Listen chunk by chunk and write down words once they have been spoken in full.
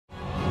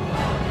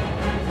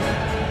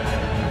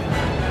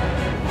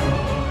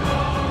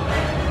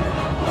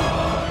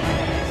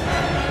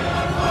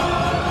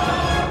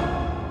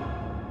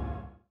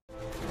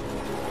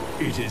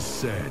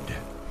said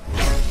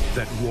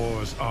that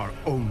wars are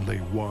only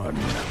won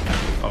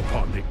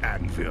upon the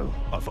anvil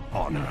of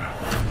honor.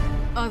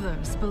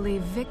 Others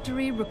believe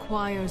victory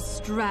requires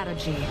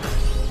strategy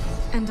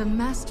and a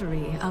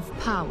mastery of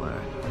power.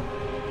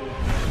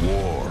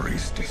 War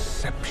is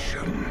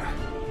deception.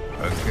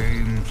 A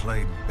game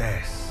played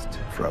best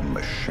from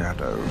the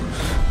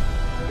shadows.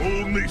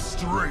 Only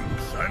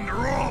strength and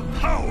raw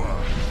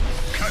power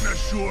can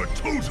assure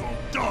total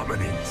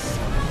dominance.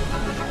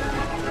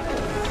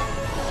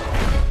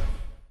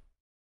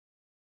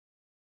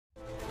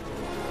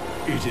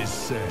 It is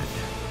said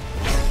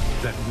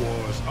that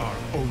wars are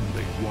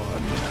only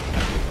won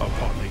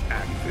upon the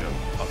anvil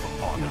of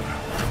honor.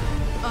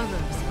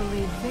 Others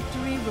believe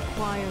victory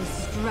requires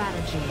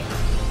strategy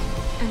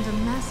and a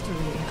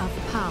mastery of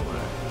power.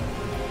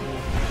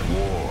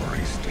 War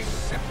is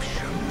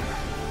deception.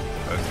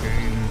 A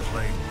game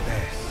played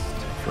best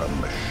from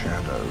the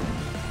shadows.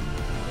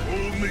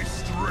 Only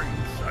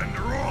strength and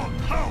raw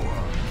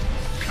power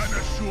can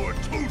assure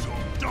total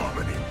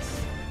dominance.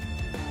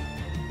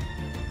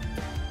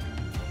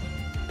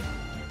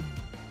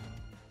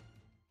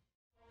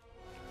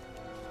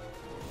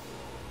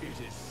 It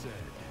is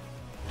said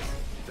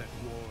that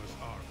wars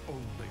are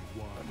only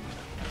won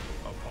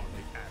upon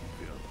the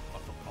anvil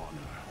of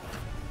honor.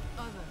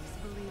 Others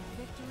believe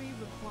victory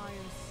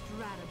requires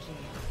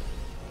strategy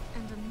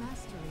and a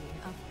mastery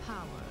of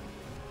power.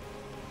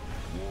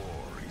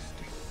 War is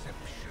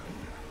deception.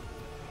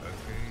 A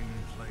game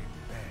played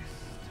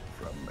best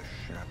from the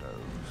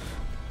shadows.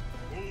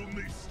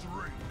 Only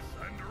strength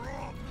and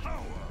raw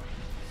power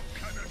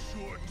can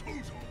assure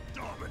total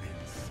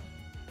dominance.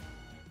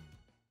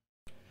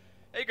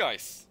 Hey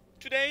guys,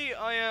 today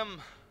I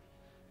am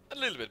a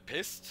little bit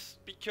pissed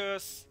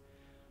because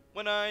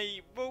when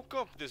I woke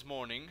up this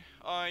morning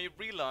I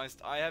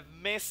realized I have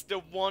missed the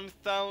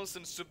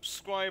 1000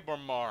 subscriber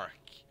mark.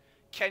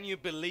 Can you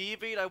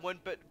believe it? I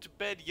went to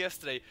bed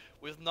yesterday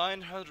with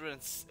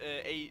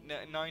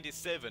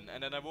 997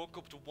 and then I woke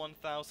up to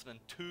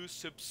 1002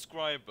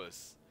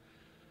 subscribers.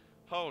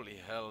 Holy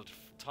hell,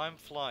 time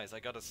flies, I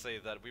gotta say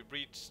that. We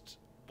reached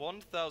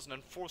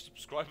 1004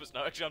 subscribers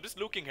now. Actually, I'm just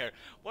looking here.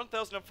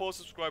 1004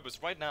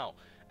 subscribers right now.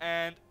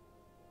 And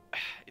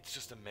it's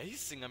just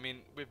amazing. I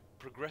mean, we've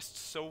progressed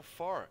so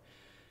far.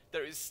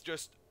 There is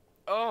just...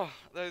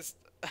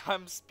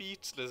 I'm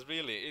speechless,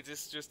 really. It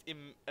is just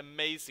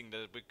amazing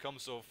that we've come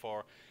so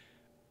far.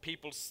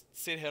 People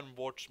sit here and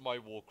watch my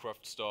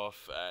Warcraft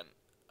stuff. And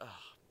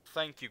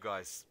thank you,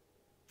 guys.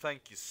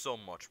 Thank you so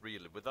much,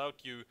 really.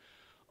 Without you,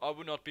 I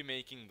would not be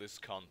making this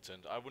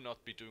content, I would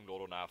not be doing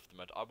Lord of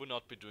Aftermath, I would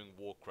not be doing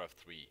Warcraft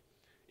 3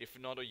 if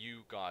none of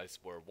you guys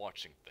were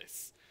watching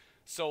this.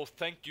 So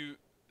thank you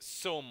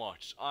so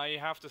much. I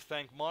have to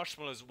thank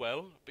Marshmallow as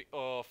well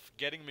of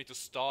getting me to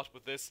start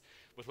with this,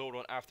 with Lord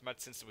of Aftermath,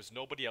 since there was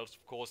nobody else,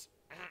 of course.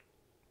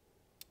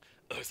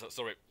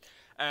 Sorry.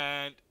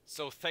 And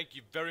so thank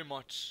you very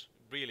much,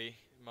 really,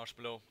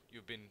 Marshmallow.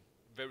 You've been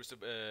very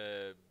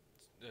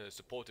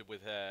supportive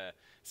with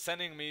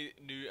sending me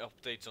new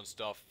updates on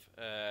stuff,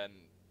 and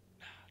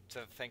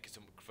thank you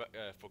so much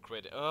for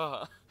creating.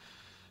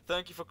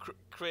 Thank you for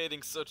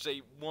creating such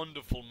a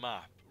wonderful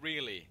map.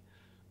 Really,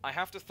 I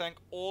have to thank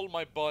all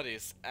my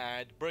buddies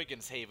at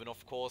Brigand's Haven,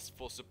 of course,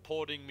 for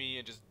supporting me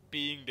and just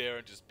being there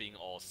and just being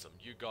awesome.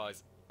 You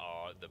guys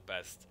are the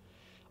best.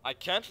 I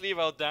can't leave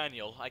out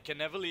Daniel. I can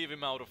never leave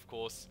him out, of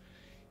course.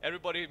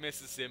 Everybody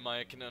misses him.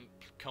 I can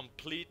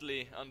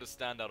completely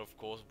understand that, of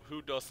course.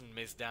 Who doesn't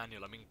miss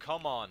Daniel? I mean,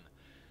 come on.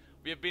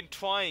 We have been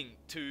trying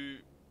to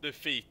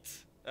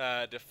defeat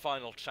the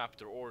final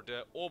chapter, or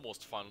the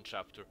almost final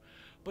chapter.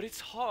 But it's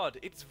hard.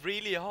 It's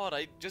really hard.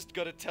 I just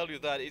gotta tell you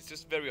that. It's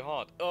just very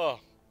hard. Ugh.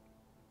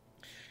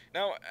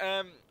 Now,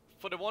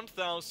 for the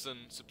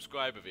 1000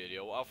 subscriber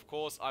video, of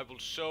course, I will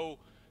show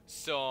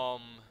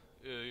some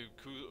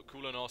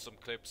cool and awesome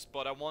clips.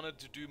 But I wanted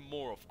to do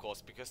more, of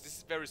course, because this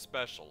is very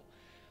special.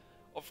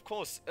 Of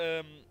course,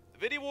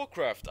 Video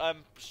Warcraft,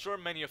 I'm sure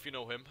many of you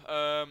know him,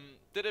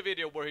 did a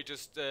video where he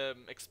just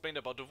explained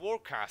about the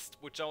Warcast,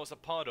 which I was a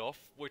part of,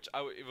 which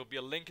it will be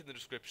a link in the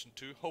description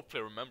too,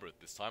 hopefully I remember it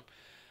this time,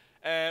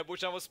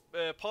 which I was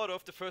part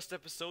of the first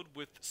episode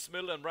with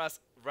Smill and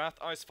Wrath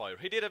Icefire.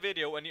 He did a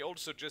video and he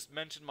also just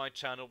mentioned my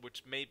channel,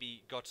 which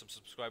maybe got some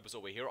subscribers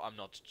over here, I'm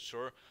not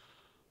sure,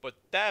 but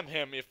damn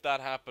him if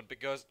that happened,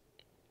 because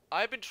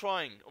I've been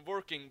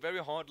working very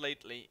hard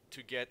lately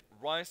to get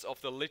Rise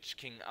of the Lich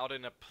King out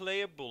in a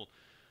playable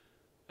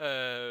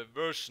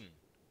version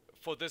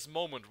for this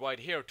moment right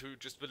here, to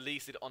just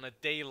release it on a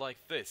day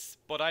like this.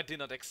 But I did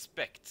not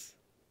expect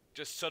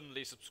just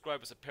suddenly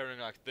subscribers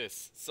appearing like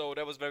this, so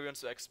that was very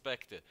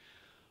unexpected.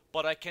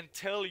 But I can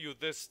tell you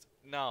this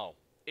now,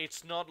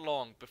 it's not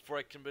long before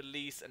I can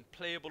release a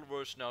playable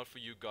version out for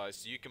you guys,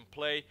 so you can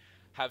play,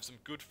 have some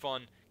good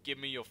fun, give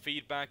me your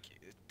feedback,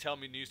 tell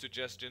me new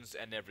suggestions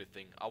and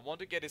everything. I want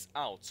to get this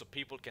out so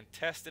people can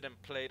test it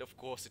and play it. Of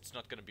course, it's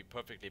not going to be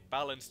perfectly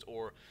balanced,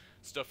 or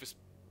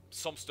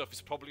some stuff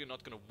is probably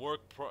not going to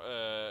work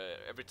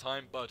every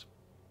time, but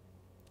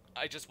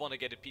I just want to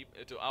get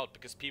it out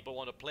because people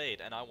want to play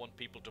it, and I want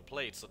people to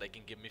play it so they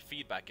can give me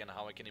feedback and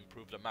how I can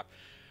improve the map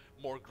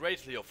more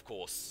greatly, of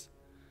course.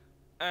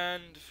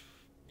 And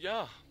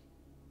yeah,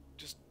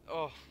 just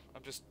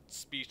I'm just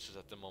speechless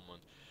at the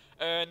moment.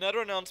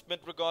 Another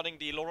announcement regarding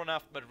the Lord of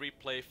Aftermath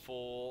replay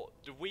for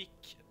the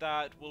week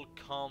that will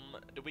come,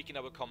 the weekend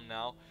that will come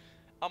now.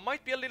 I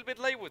might be a little bit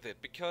late with it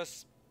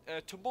because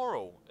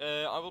tomorrow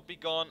I will be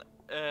gone.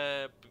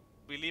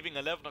 Be leaving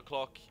 11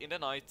 o'clock in the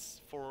night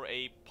for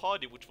a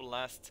party which will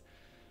last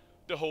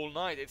the whole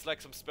night. It's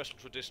like some special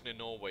tradition in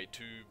Norway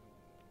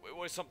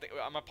or something.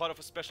 I'm a part of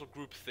a special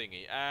group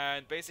thingy,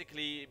 and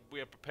basically we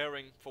are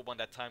preparing for when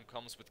that time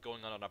comes with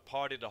going on a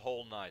party the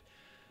whole night.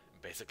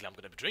 Basically I'm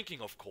gonna be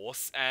drinking, of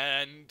course,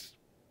 and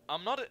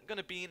I'm not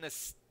gonna be in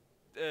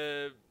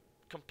a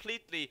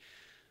completely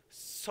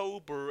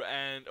sober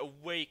and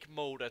awake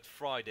mode at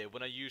Friday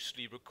when I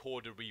usually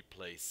record the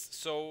replays.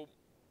 So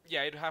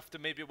yeah, I'd have to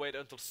maybe wait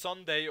until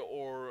Sunday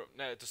or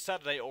to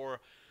Saturday or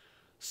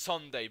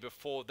Sunday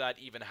before that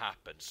even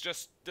happens.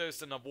 Just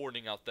there's a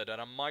warning out there that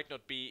I might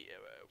not be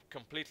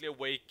completely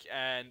awake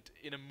and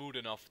in a mood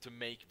enough to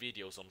make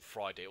videos on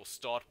Friday or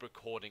start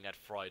recording at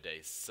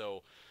Fridays.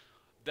 So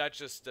that's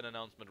just an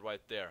announcement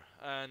right there.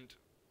 And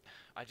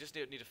I just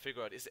need to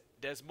figure out,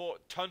 there's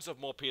tons of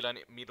more people I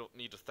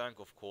need to thank,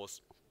 of course.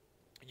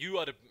 You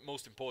are the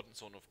most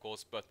important one, of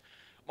course, but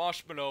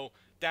Marshmallow,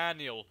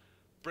 Daniel,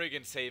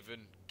 Brigand's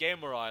Haven,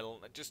 Gamer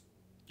Isle, just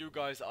you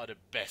guys are the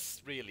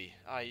best, really.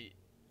 I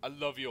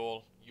love you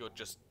all. You're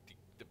just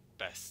the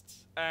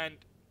best. And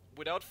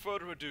without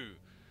further ado,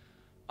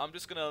 I'm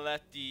just gonna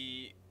let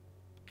the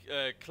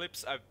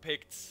clips I've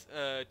picked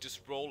just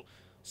roll.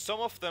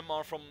 Some of them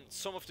are from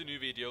some of the new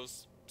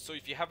videos. So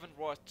if you haven't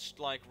watched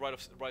like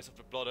Rise of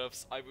the Blood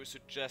Elves, I would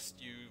suggest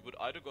you would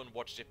either go and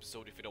watch the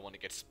episode if you don't want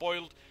to get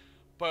spoiled.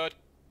 But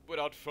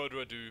without further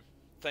ado,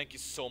 thank you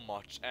so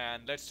much,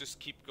 and let's just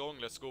keep going.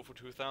 Let's go for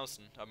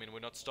 2000. I mean, we're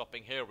not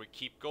stopping here, we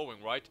keep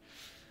going, right?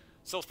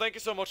 So thank you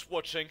so much for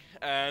watching,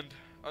 and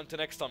until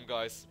next time,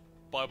 guys,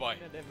 bye bye.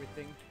 And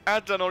everything.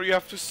 Add or you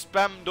have to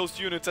spam those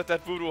units at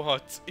that voodoo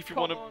hut if you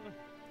wanna.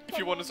 If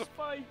you wanna.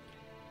 Spike!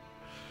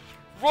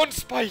 Run,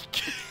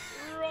 Spike!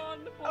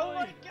 Run, boy! Oh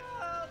my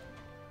god!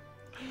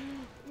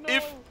 No!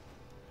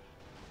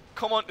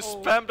 Come on,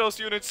 spam those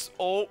units.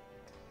 Oh,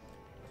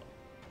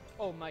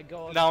 my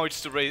god. now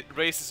it's the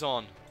race is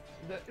on.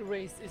 The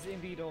race is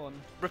indeed on.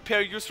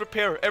 Repair, use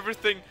repair,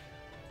 everything.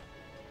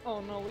 Oh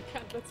no, we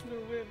can't let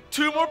Blue win.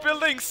 2 more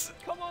buildings.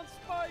 Come on,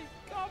 Spike!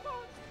 Come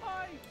on,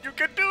 Spike! You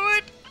can do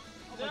it.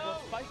 Oh my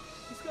god, Spike!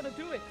 He's gonna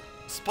do it!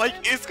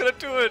 Spike is gonna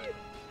do it.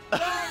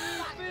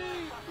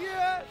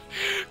 Yes!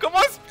 Come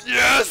on,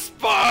 yes,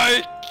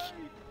 Spike!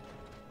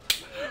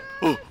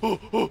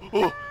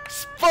 Oh,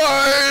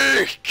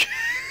 Spike!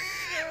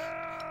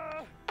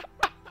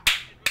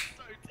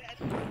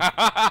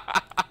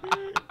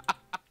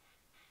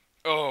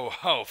 Oh,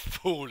 how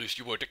foolish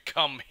you were to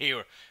come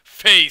here.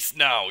 Face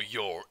now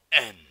your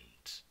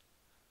end.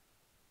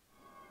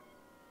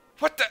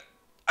 What the?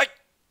 I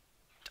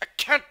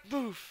can't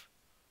move.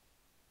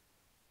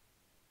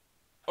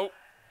 Oh.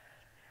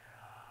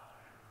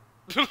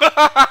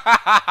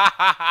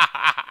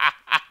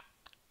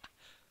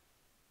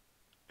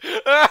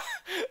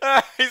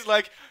 He's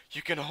like,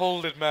 you can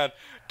hold it, man.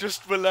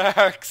 Just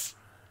relax.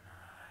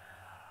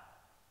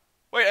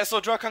 Wait, I saw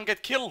Drakan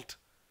get killed.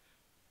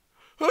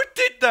 Who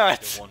did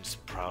that? The once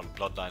proud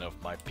bloodline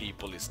of my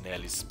people is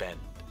nearly spent.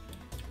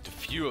 The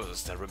few of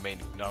us that remain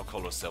now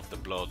call ourselves the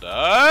Blood.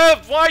 Why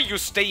are you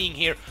staying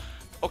here?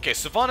 Okay,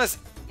 Sylvanas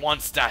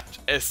wants that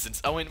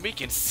essence. I mean, we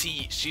can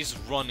see she's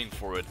running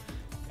for it.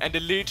 And the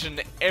Legion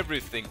and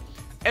everything.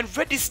 And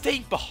Reddy's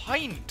staying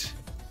behind.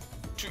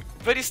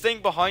 Reddy's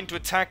staying behind to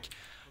attack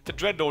the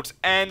Dreadlords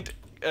and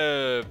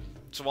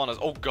Sylvanas.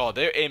 Oh god,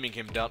 they're aiming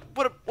him down.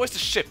 Where's the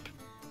ship?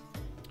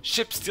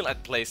 Ship still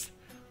at place.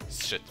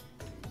 Shit.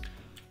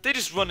 They're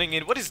just running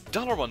in. What is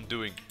Dalaran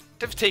doing?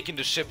 They've taken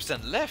the ships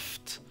and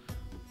left.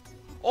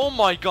 Oh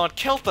my god,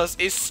 Keltas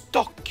is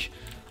stuck.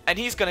 And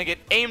he's gonna get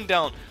aimed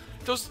down.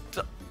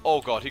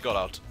 Oh god, he got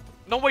out.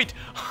 No, wait.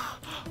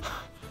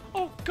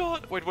 Oh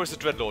god. Wait, where's the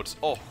Dreadlords?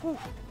 Oh, whew.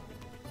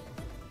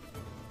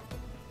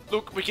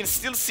 Look, we can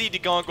still see the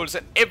gargoyles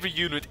and every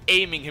unit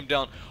aiming him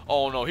down.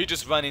 Oh no, he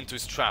just ran into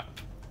his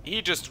trap.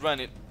 He just ran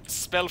it.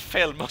 Spell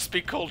fail must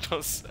be called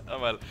us. Oh,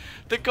 well,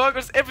 the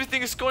gargoyles,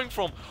 everything is going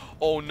from.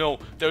 Oh no,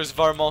 there's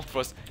Varmount for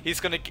us. He's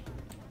gonna get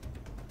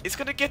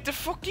the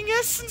fucking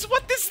essence.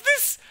 What is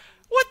this?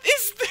 What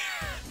is this?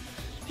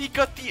 He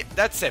got the.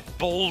 That's a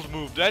bold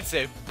move. That's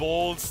a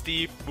bold,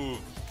 steep move.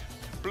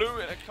 Blue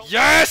and a.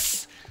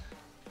 Yes!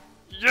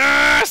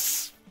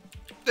 Yes!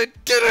 They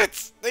did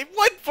it! They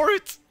went for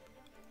it!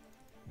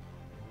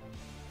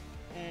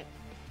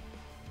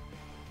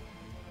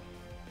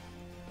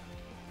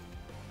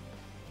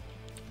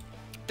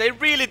 They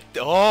really.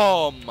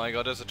 Oh my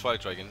god, there's a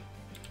Twilight Dragon.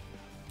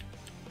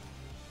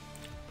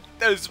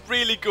 That is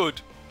really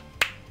good.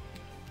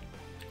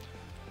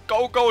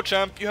 Go, go,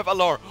 champ. You have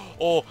Alar.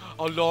 Oh,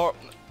 Alar.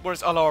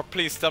 Where's Alar?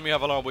 Please tell me you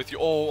have Alar with you.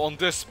 Oh, on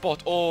this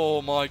spot.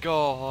 Oh my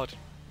god.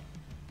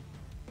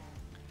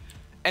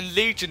 And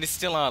Legion is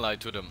still allied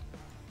to them.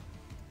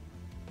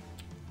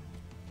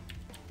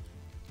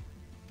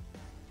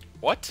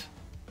 What?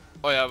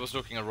 Oh yeah, I was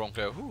looking at wrong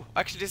player. Ooh,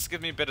 actually this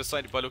gives me a better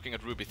sight by looking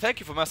at Ruby. Thank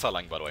you for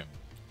Massalang, by the way.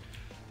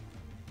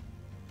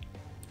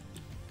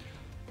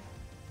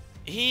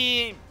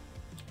 He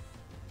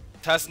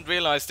hasn't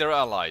realized they're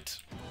allied.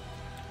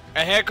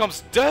 And here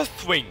comes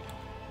Deathwing.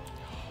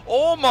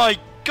 Oh my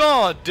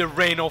god, the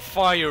rain of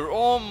fire.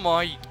 Oh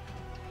my.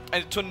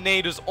 And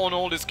tornadoes on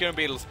all these Karen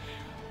Beetles.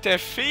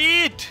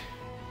 Defeat!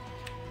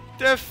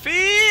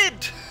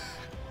 Defeat!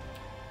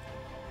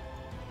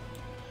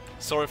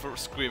 Sorry for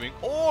screaming.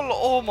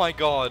 Oh my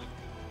god.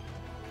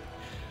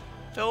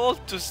 They all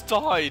just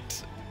died.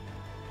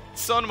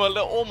 Sunwell,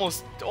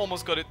 they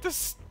almost got it.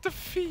 This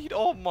defeat.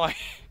 Oh my.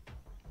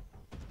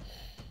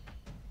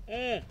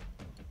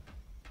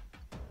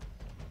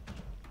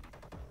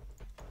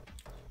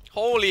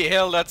 Holy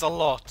hell, that's a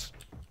lot.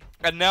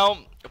 And now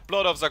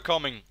Blood Elves are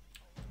coming.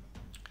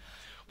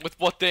 With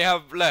what they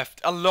have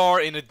left.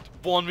 Alar in a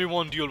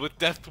 1v1 duel with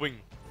Deathwing.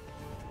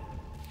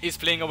 He's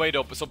playing away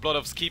though, so Blood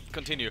Elves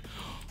continue.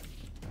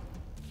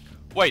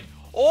 Wait.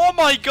 Oh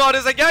my god,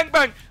 there's a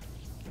gangbang!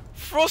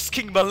 Frost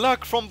King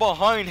Malak from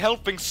behind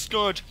helping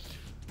Scourge.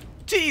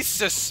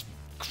 Jesus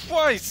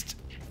Christ!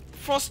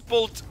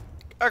 Frostbolt,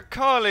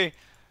 Akali,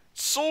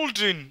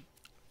 Soljin,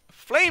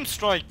 Flame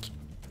Strike.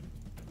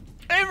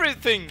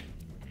 Everything!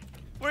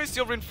 Where is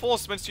your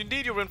reinforcements? You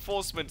need your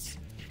reinforcements.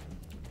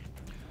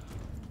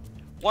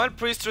 Wild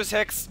Priestess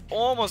Hex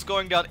almost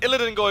going down.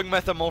 Illidan going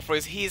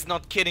Metamorphosis. He is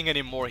not kidding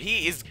anymore.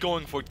 He is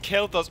going for it.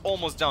 Kel'Thas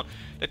almost down.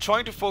 They're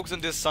trying to focus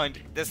on this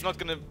side. That's not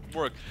gonna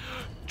work.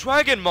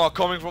 Dragonmaw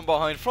coming from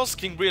behind. Frost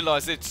King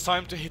realized it's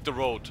time to hit the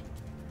road.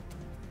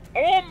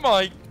 Oh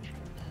my!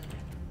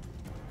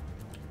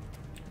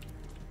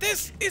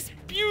 This is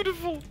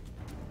beautiful.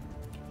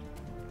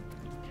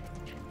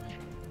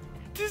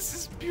 This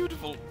is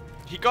beautiful.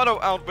 He got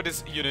out with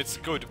his units.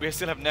 Good. We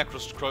still have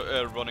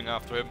Necros running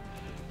after him.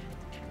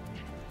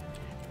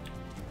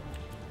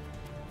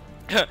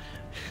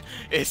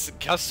 Is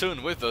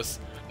Kassun with us?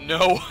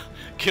 No.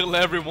 Kill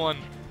everyone.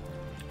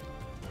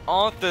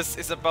 Arthas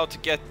is about to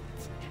get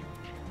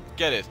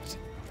it.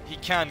 He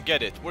can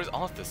get it. Where's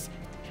Arthas?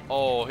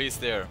 Oh, he's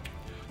there.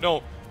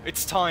 No,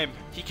 it's time.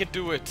 He can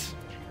do it.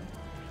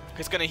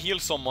 He's gonna heal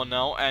someone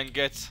now and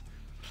get...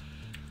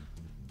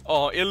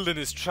 Oh, Illidan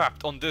is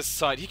trapped on this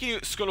side. He can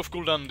use Skull of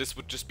Gul'dan. This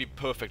would just be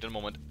perfect at the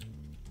moment.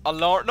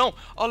 Alar... No!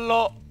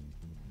 Alar...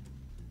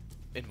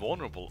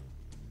 Invulnerable.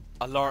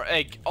 Alar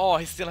Egg. Oh,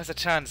 he still has a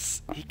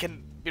chance. He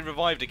can be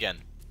revived again.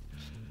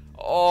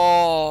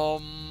 Oh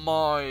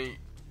my...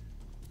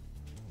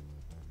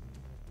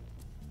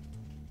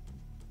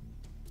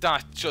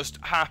 That just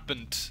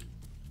happened.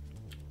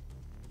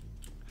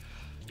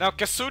 Now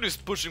Kassun is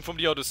pushing from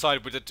the other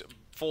side with the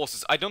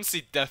forces. I don't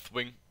see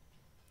Deathwing.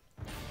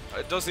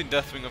 I don't see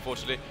Deathwing,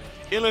 unfortunately.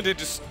 Illidan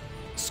just...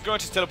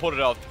 Scourge is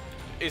teleported out.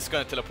 It's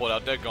gonna teleport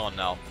out. They're gone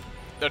now.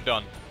 They're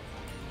done.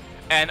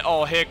 And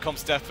oh, here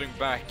comes Deathwing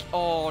back.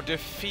 Oh, the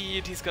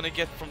feed he's gonna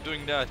get from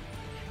doing that.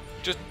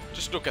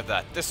 Just look at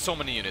that. There's so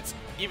many units.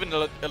 Even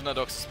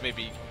Elnadox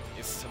maybe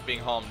is being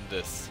harmed in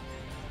this.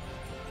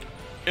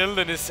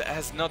 Illidan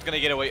is not gonna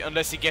get away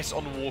unless he gets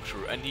on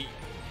water, and he...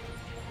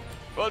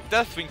 Well,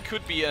 Deathwing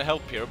could be a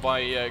help here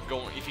by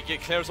going... If he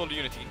clears all the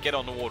units, he can get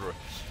on the water.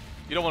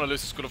 You don't want to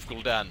lose the Skull of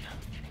Gul'dan.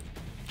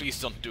 Please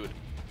don't do it.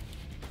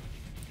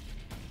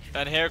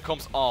 And here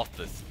comes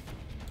Arthas.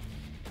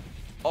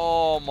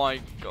 Oh my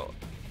god.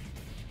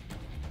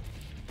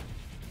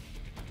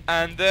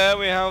 And there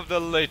we have the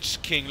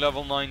Lich King,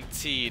 level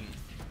 19.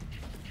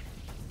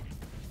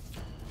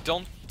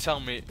 Don't tell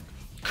me...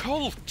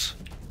 Cult!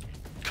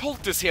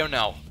 Cult is here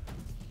now.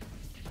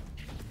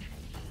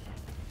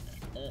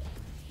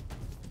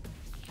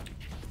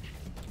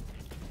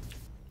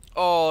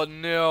 Oh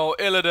no,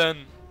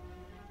 Illidan.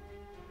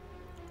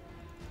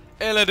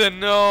 Illidan,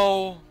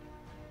 no.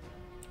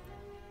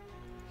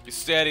 He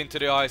stared into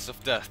the eyes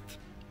of death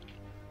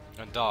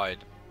and died.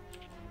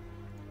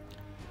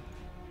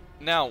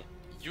 Now,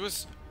 who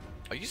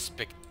are you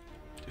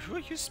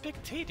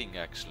spectating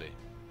actually?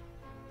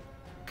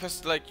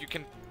 Cause like you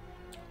can,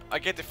 I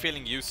get the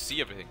feeling you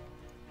see everything.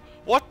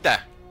 What the?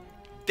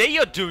 They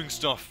are doing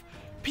stuff.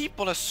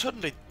 People are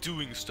suddenly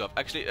doing stuff.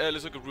 Actually,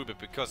 let's look at Ruby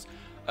because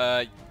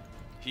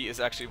he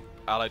is actually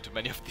allied to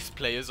many of these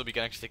players, so we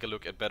can actually take a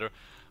look at better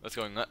what's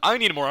going on. I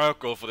need more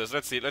alcohol for this.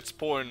 Let's see. Let's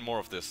pour in more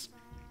of this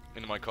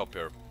into my cup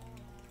here.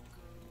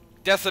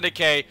 Death and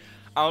Decay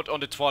out on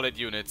the Twilight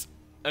units.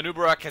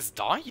 Anub'arak has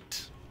died?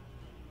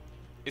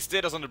 Is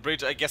Status on the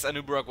bridge? I guess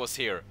Anub'arak was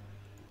here.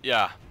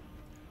 Yeah.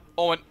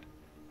 Oh, and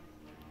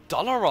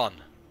Dalaran.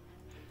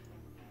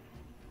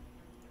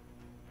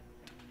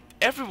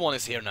 Everyone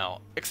is here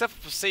now, except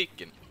for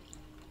Forsaken.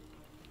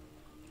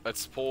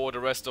 Let's pour the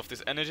rest of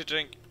this energy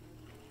drink.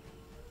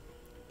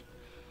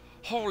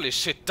 Holy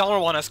shit,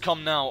 Dalaran has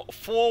come now.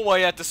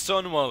 4-way at the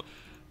Sunwell.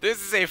 This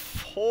is a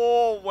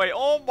 4-way.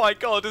 Oh my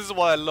god, this is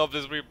why I love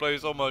this replay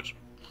so much.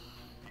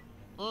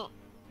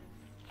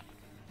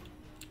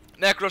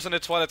 Necros and the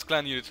Twilight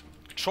Clan unit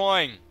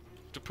trying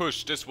to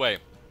push this way.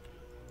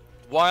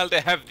 While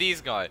they have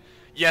these guys.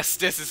 Yes,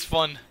 this is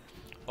fun.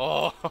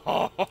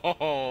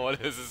 Oh,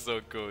 this is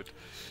so good.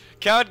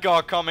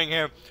 Khadgar coming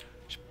here,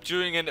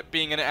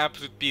 being an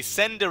absolute beast.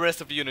 Send the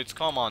rest of the units,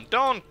 come on,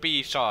 don't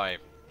be shy.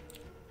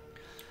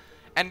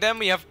 And then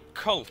we have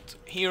Cult,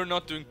 here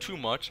not doing too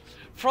much.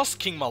 Frost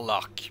King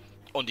Malak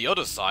on the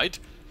other side,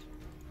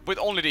 with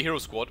only the hero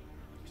squad.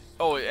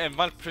 Oh, and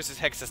Val Princess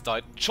Hex has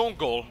died.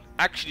 Chongol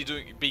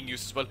actually being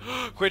used as well.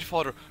 Great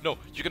Father, no,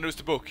 you're gonna lose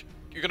the book.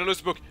 You're gonna lose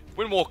the book.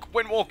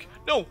 Windwalk,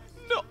 no.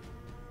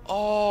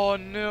 Oh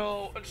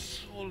no, and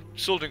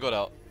Sultan got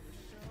out.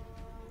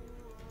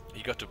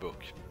 He got the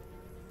book.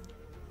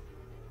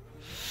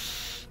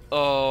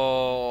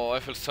 Oh, I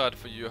feel sad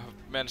for you. I have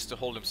managed to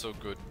hold him so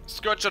good.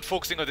 Scourge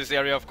focusing on this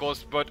area, of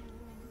course, but...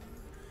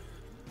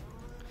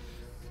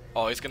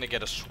 Oh, he's gonna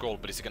get a scroll,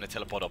 but he's gonna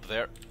teleport up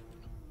there.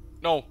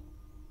 No!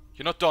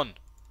 You're not done.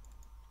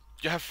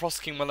 You have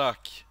Frost King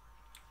Malak.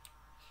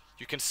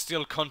 You can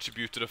still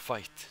contribute to the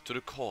fight, to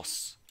the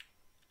cause.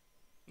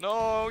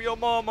 No, your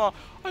mama!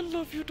 I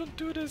love you, don't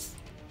do this!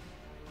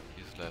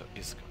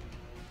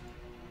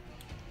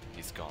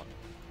 He's gone.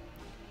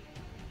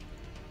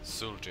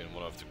 Sultan,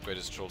 one of the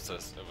greatest trolls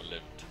that's ever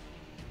lived,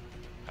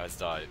 has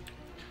died.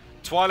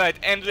 Twilight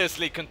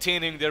endlessly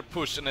continuing their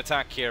push and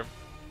attack here.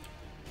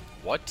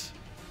 What?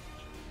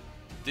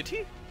 Did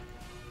he?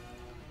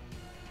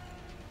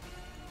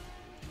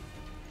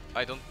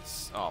 I don't...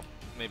 Oh,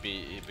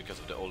 maybe because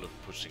of the older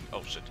pushing...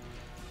 Oh shit.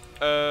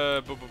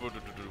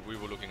 We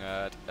were looking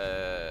at...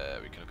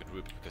 we can look at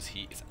Rupert because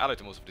he is allied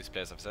to most of these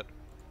players, I've said.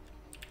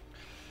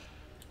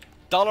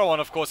 Dalaran,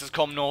 of course, has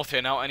come north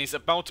here now, and he's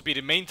about to be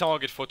the main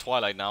target for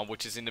Twilight now,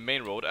 which is in the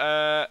main road.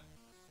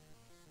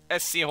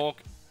 SC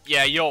Hawk.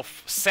 Yeah,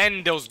 Yoff.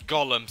 Send those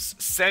golems.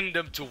 Send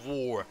them to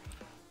war.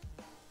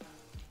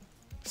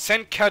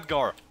 Send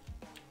Khadgar.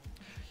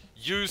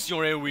 Use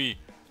your AoE.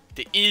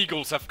 The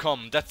eagles have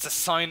come. That's a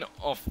sign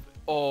of...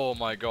 Oh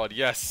my god,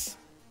 yes.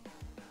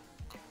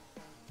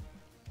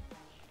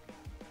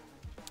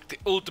 The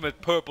ultimate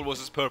purple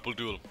versus purple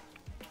duel.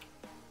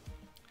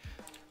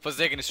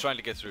 Forsaken is trying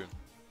to get through.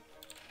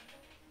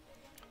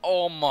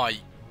 Oh my...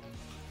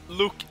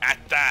 Look at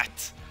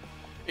that!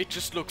 It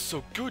just looks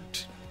so good.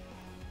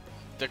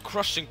 They're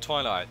crushing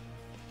Twilight.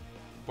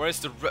 Where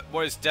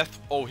is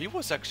Death? Oh, he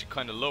was actually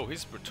kind of low.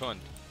 He's returned.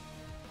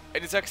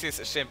 And it's actually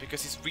a shame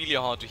because he's really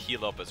hard to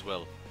heal up as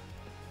well.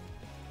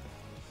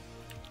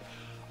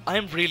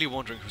 I'm really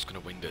wondering who's gonna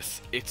win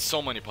this. It's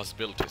so many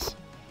possibilities.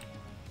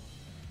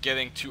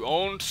 Getting to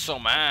own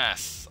some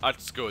ass.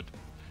 That's good.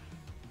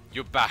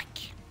 You're back.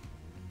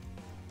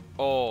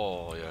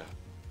 Oh, yeah.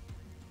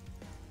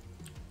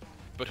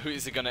 But who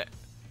is it gonna...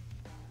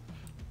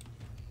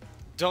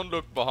 Don't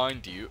look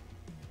behind you.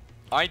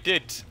 I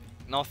did.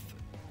 Nothing.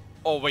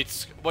 Oh,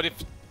 wait. What if...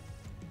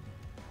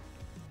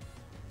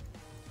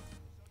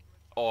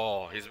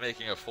 Oh, he's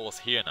making a force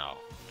here now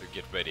to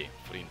get ready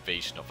for the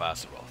invasion of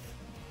Azeroth.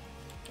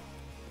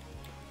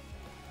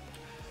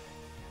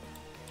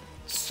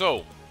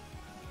 So...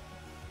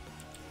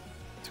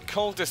 The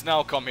cultists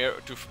now come here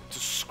to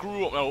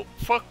screw up... No,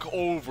 fuck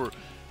over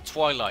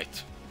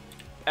Twilight.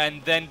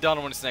 And then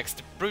Dalaran is next.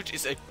 The bridge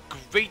is a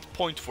great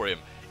point for him.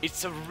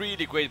 It's a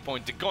really great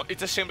point.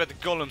 It's a shame that the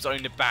golems are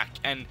in the back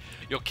and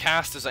your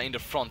casters are in the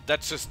front.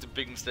 That's just a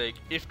big mistake.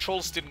 If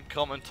trolls didn't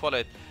come on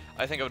Twilight,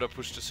 I think I would have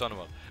pushed to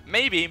Sunwell.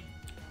 Maybe,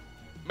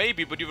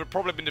 but you would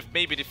probably been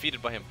maybe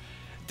defeated by him.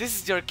 This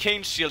is the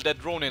arcane shield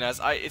that Ronin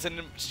has. It's a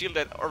shield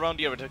that around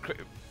the area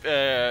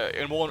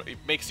it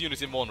makes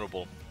units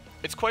invulnerable.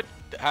 It's quite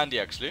handy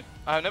actually.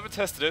 I have never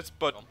tested it,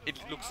 but it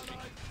looks...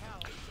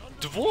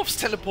 Dwarves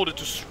teleported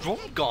to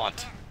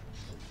Stromgarde.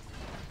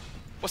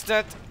 Was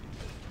that...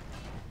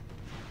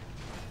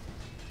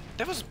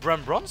 That was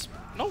Bram Bronze?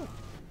 No.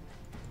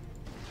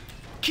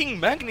 King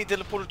Magni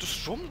teleported to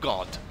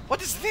Stromgarde.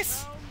 What is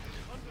this?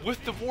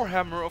 With the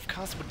Warhammer of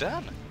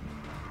Khazad-dûm.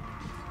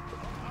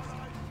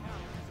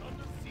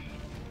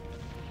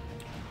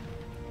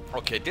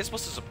 Okay, this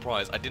was a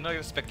surprise. I did not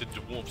expect the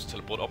dwarves to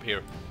teleport up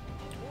here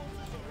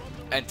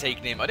and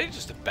take name. Are they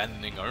just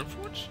abandoning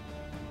Ironforge?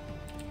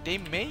 They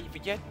may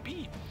yet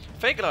be.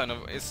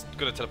 Fagerline is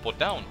gonna teleport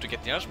down to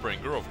get the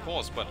Ashbringer, of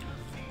course, but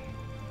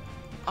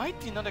I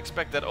did not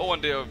expect that. Oh,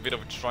 and they're a bit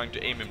of trying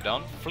to aim him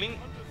down. Fling.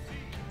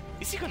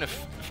 Is he gonna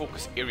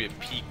focus area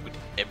peak with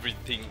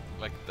everything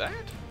like that?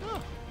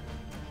 Huh.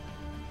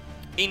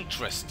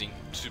 Interesting,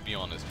 to be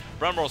honest.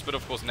 Bramros, but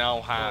of course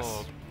now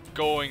has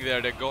going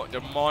there.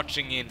 They're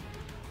marching in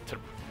to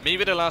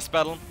maybe the last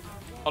battle.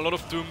 A lot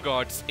of Doom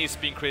Guards is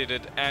being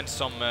created and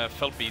some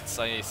Fell Beats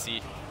I see.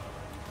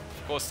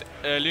 Of course,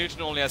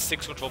 Legion only has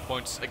 6 control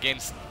points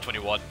against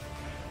 21.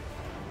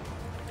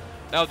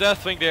 Now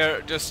Deathwing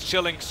there, just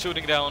chilling,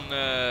 shooting down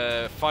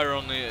fire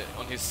on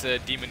his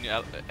demon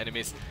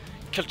enemies.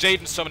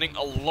 Kil'jaeden summoning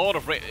a lot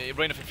of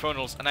Rain of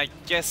Infernals, and I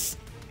guess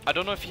I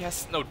don't know if he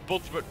has... No,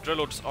 both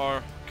Drillords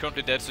are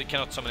currently dead, so he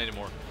cannot summon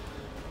anymore.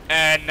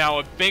 And now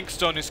a big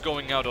stun is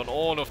going out on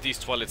all of these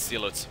Twilight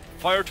Zealots.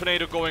 Fire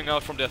Tornado going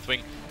out from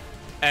Deathwing.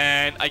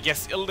 And I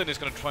guess Illidan is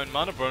gonna try and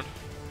mana burn.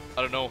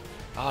 I don't know.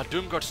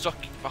 Doomguard stuck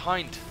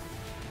behind.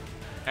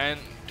 And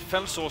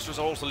Fell Sorcerers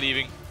are also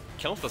leaving.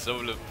 Kel'Thas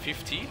level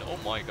 15? Oh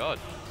my god.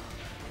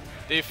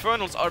 The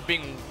Infernals are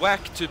being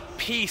whacked to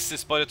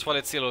pieces by the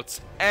Twilight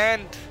Zealots.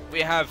 And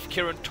we have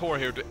Kirin Tor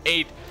here to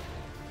aid.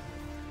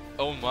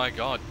 Oh my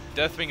god.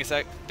 Deathwing is...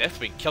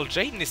 Deathwing?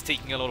 Kil'jaeden is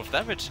taking a lot of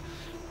damage.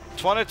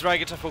 Twilight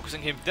Dragons are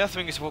focusing him.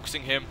 Deathwing is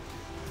focusing him.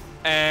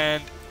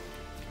 And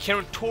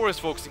Kirin Tor is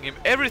focusing him.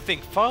 Everything.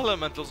 Fire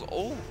Elementals.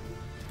 Oh.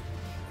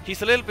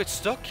 He's a little bit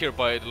stuck here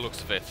by the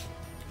looks of it.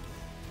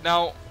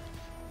 Now,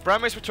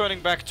 Bram is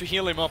returning back to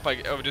heal him up,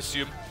 I would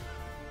assume.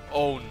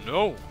 Oh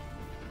no.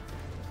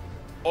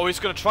 Oh, he's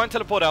gonna try and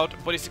teleport out,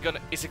 but is it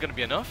gonna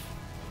be enough?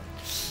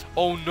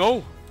 Oh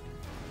no.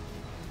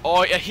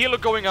 Oh, a healer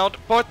going out,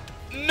 but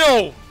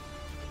no!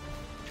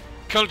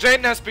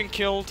 Kil'jaeden has been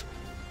killed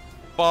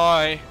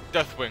by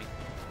Deathwing.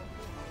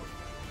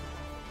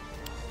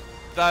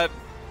 That...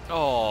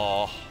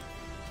 Oh.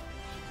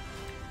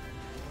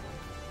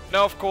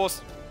 Now, of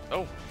course...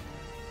 Oh.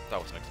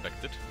 That was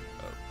unexpected.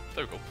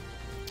 There we go.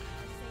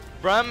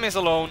 Bram is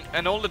alone,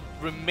 and all the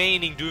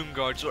remaining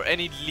Doomguards or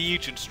any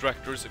Legion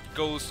Structors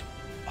goes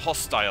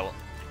hostile.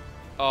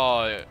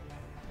 Oh...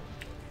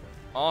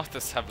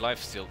 Arthas have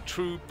lifesteal.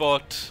 True,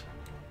 but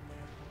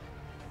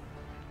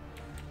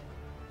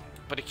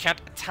he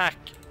can't attack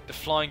the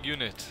flying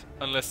unit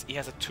unless he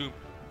has a tomb.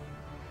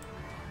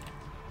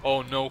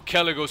 Oh no,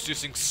 Caligo's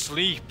using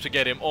sleep to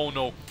get him. Oh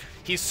no,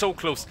 he's so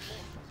close.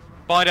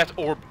 Buy that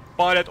orb.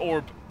 Buy that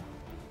orb.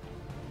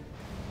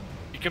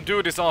 You can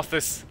do this,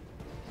 Arthas.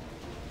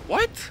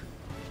 What?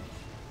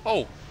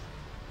 Oh.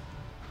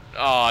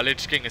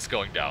 Lich King is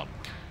going down.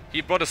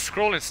 He brought a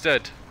scroll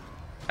instead.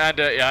 And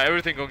yeah,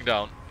 everything going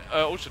down.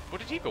 Oh shit, where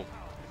did he go?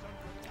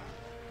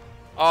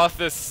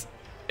 Arthas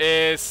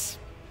is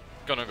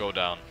gonna go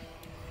down.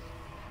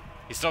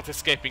 He's not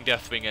escaping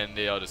Deathwing and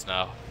the others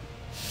now.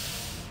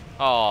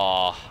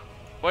 Ah,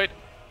 wait.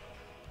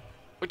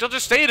 Wait, don't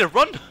just stay there,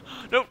 run!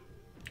 No!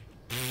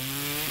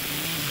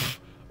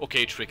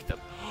 Okay, trick them.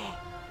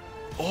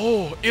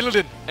 Oh,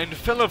 Illidan and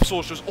fellow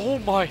sorcerers, oh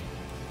my!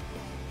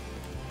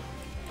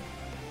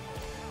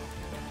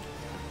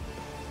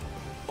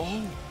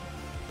 Oh!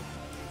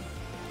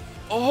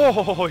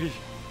 Oh!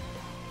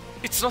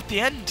 It's not the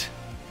end!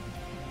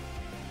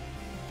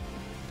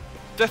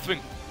 Deathwing!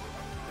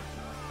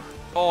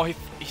 Oh, he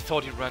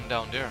thought he ran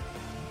down there.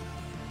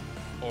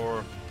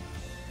 Or...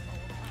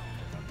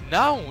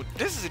 Now,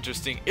 this is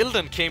interesting.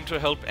 Illidan came to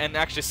help and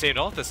actually saved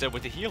Arthas there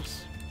with the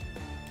heals.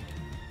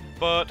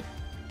 But...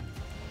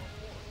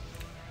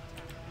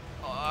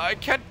 I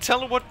can't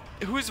tell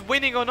who's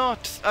winning or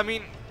not. I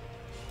mean...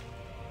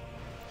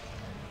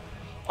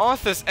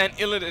 Arthas and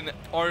Illidan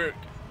are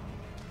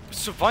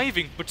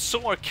surviving, but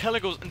so are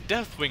Caligos and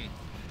Deathwing.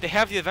 They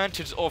have the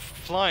advantage of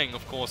flying,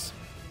 of course.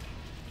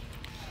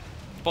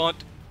 But...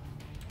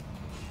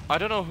 I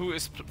don't know who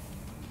is...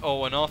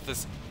 Oh, and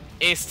Arthas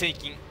is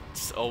taking...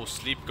 Oh,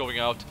 sleep going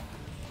out.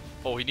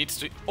 Oh, he needs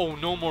to... Oh,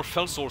 no more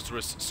Fell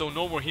Sorcerers, so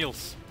no more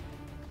heals.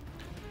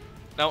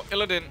 Now,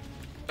 Illidan...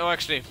 Oh,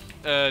 actually,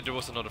 there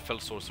was another Fell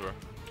Sorcerer.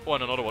 Oh,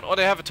 and another one. Oh,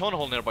 they have a Tunnel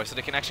Hole nearby, so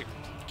they can actually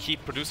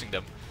keep producing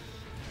them.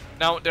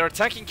 Now, they're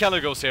attacking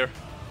Caligos here.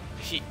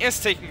 He is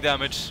taking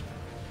damage.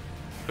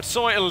 But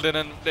so are Illidan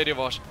and Lady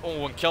Vash.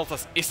 Oh, and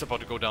Kel'Thas is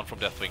about to go down from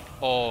Deathwing.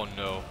 Oh,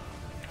 no.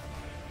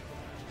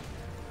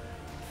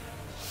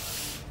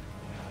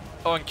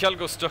 Oh, and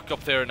Caligos stuck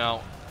up there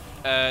now.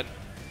 And...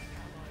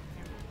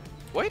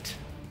 Wait.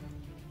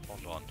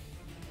 Hold on.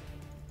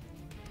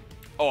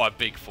 Oh, a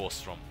big force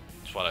from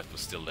Twilight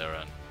was still there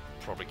and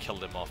probably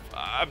killed him off.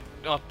 I'm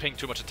not paying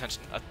too much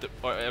attention at the,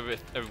 or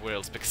everywhere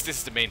else because this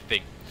is the main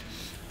thing.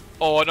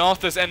 Oh, and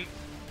Arthas and...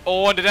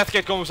 Oh, and the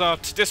Deathgate goes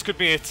out. This could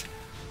be it.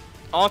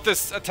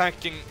 Arthas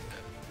attacking...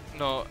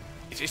 No,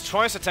 he's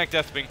trying to attack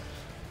Deathwing.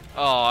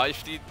 Ah,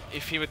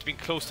 if he would have been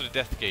close to the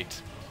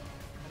Deathgate.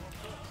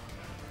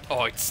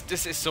 Oh,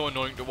 this is so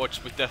annoying to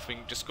watch with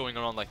Deathwing just going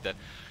around like that.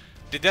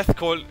 The Death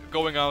Coil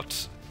going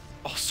out.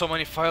 Oh, so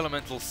many Fire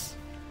Elementals.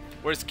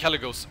 Where's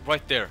Caligos?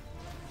 Right there.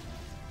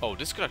 Oh,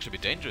 this could actually be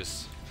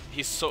dangerous.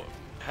 He's on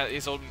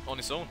his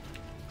own.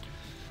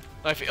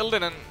 Now, if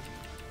Illidan and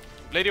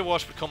Lady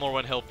Wash would come over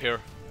and help here.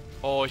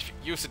 Oh, if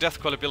you use the Death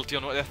Coil ability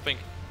on Deathwing.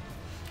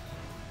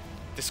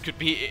 This could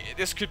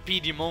be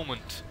the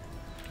moment.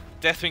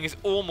 Deathwing is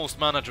almost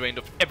mana drained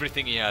of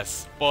everything he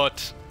has,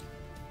 but...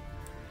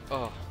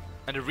 Oh,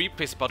 and the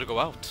replay is about to go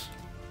out.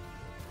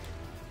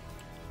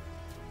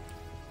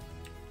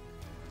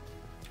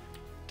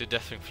 Did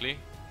Deathwing flee?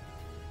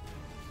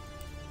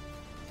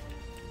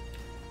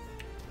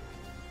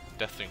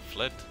 Deathwing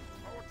fled?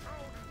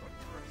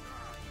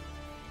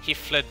 He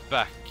fled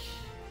back.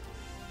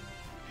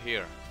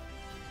 Here.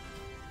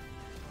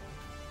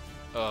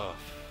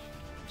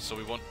 So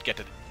we won't get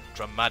a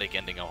dramatic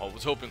ending I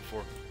was hoping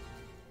for.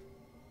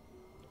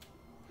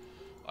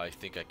 I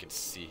think I can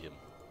see him.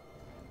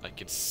 I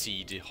can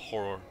see the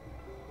horror.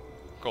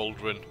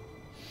 Goldrin.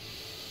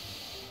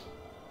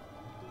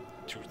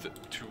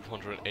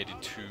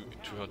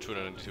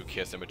 282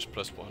 chaos damage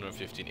plus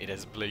 115. It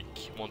has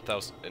Blink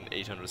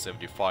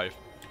 1875.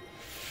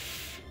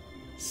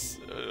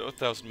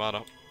 1000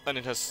 mana. And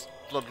it has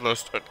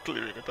Bloodlust and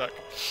Clearing Attack.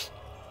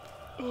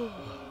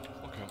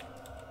 Okay.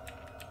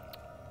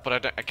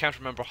 But I can't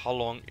remember how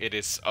long it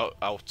is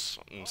out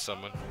in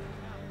summon.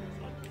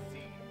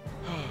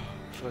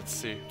 So let's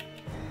see.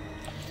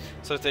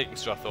 So taking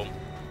Strathome.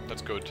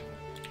 That's good.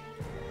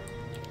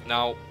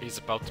 Now he's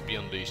about to be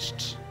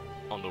unleashed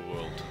on the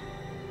world.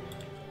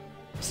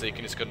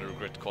 Forsaken is gonna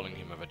regret calling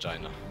him a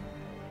vagina.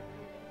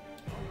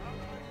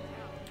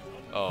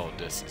 Oh,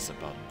 this is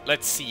about...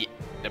 Let's see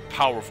the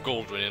power of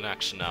Goldrin in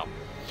action now.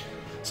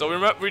 So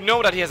we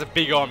know that he has a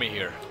big army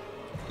here.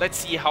 Let's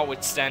see how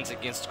it stands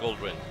against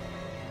Goldrin.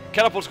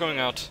 Catapult's going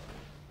out.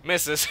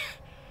 Misses.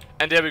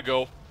 And there we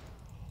go.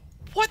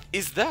 What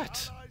is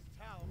that?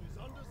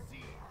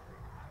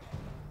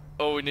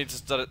 Oh, we need to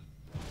start it.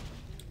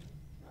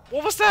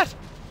 What was that?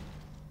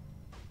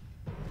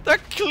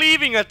 That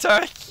cleaving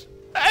attack!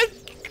 A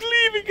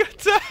cleaving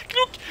attack!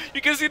 Look!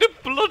 You can see the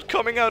blood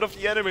coming out of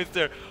the enemies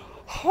there.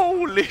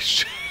 Holy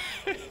shit!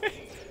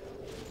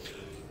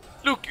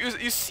 Look,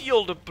 you see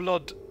all the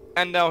blood,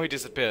 and now he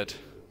disappeared.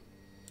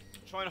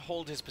 Trying to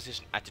hold his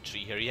position at the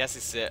tree here. He has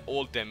his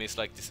old demis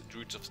like this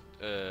Roots of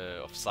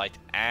Sight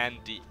and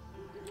the...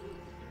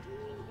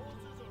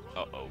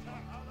 Uh-oh.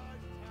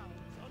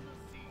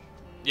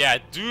 Yeah,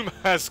 Doom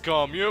has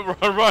come. You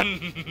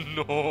run!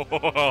 No,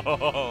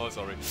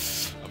 sorry.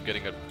 I'm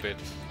getting a bit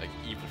like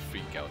evil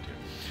freak out here.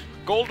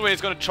 Goldrin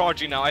is gonna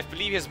charge you now. I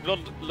believe he has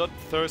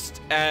Bloodthirst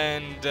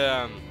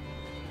and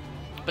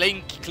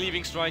Blink,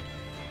 Cleaving Strike.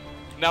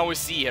 Now we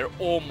see here.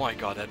 Oh my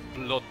god, that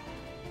blood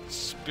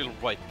spill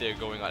right there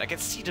going on. I can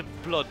see the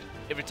blood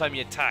every time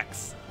he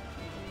attacks.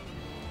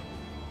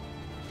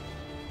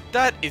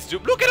 That is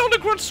Doom. Look at all the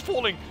grunts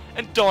falling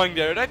and dying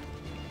there. That,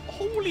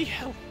 holy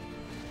hell.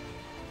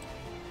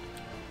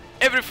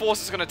 Every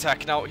force is gonna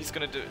attack now. He's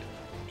gonna do...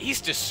 He's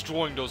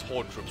destroying those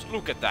Horde troops.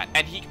 Look at that.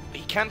 And he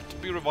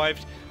can't be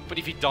revived, but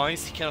if he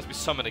dies, he cannot be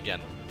summoned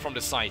again from the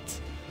site.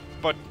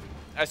 But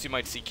as you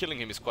might see, killing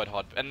him is quite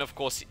hard. And of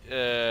course,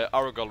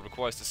 Aragorn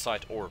requires the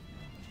site, or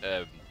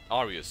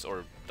Arius,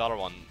 or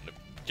Dalaran.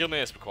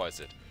 Gilneas requires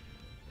it.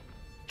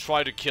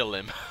 Try to kill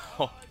him.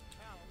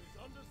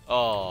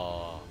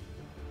 Oh.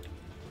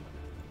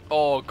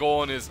 Oh,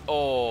 Gorn is...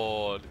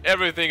 Oh,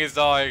 everything is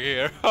dying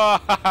here.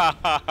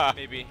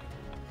 Maybe...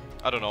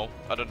 I don't know.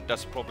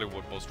 That's probably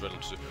what most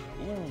Dreadlords do.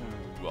 Ooh,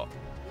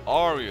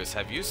 Arius,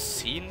 have you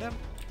seen them?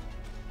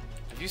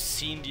 Have you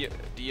seen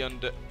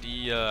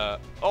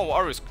Oh,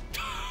 Arius.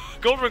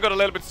 Goldrin got a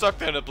little bit stuck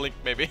there in a blink,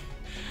 maybe.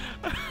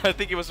 I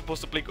think he was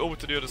supposed to blink over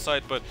to the other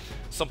side, but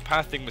some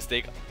pathing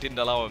mistake didn't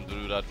allow him to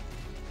do that.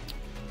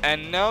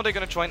 And now they're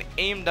gonna try and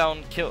aim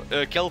down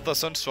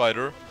Kel'Thas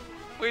Sunstrider,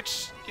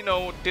 which, you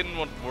know, didn't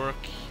want to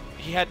work.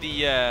 He had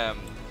the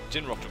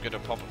Jinrock to get a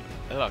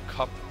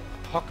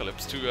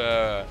Apocalypse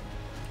to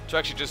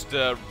actually just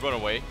run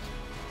away.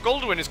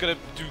 Goldrin is gonna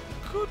do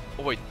good.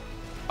 Oh wait,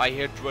 I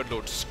hear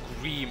Dreadlord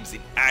screams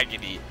in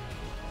agony.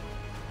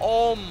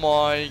 Oh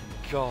my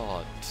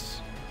god.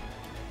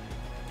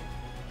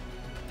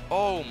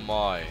 Oh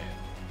my.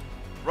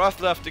 Wrath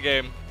left the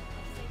game.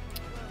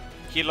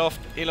 He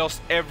lost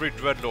every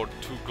Dreadlord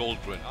to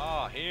Goldrin.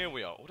 Ah, here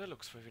we are. Oh, that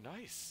looks very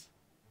nice.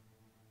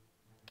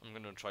 I'm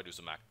gonna try to do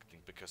some acting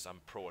because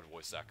I'm pro at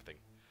voice acting.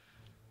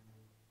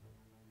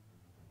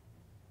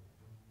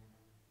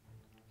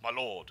 My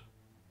lord,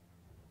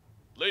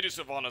 Lady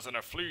Sylvanas and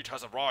her fleet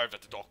has arrived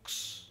at the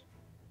docks.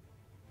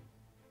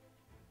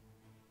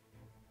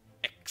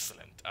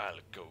 Excellent,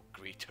 I'll go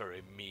greet her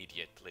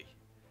immediately.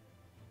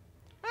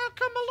 I'll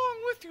come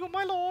along with you,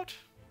 my lord.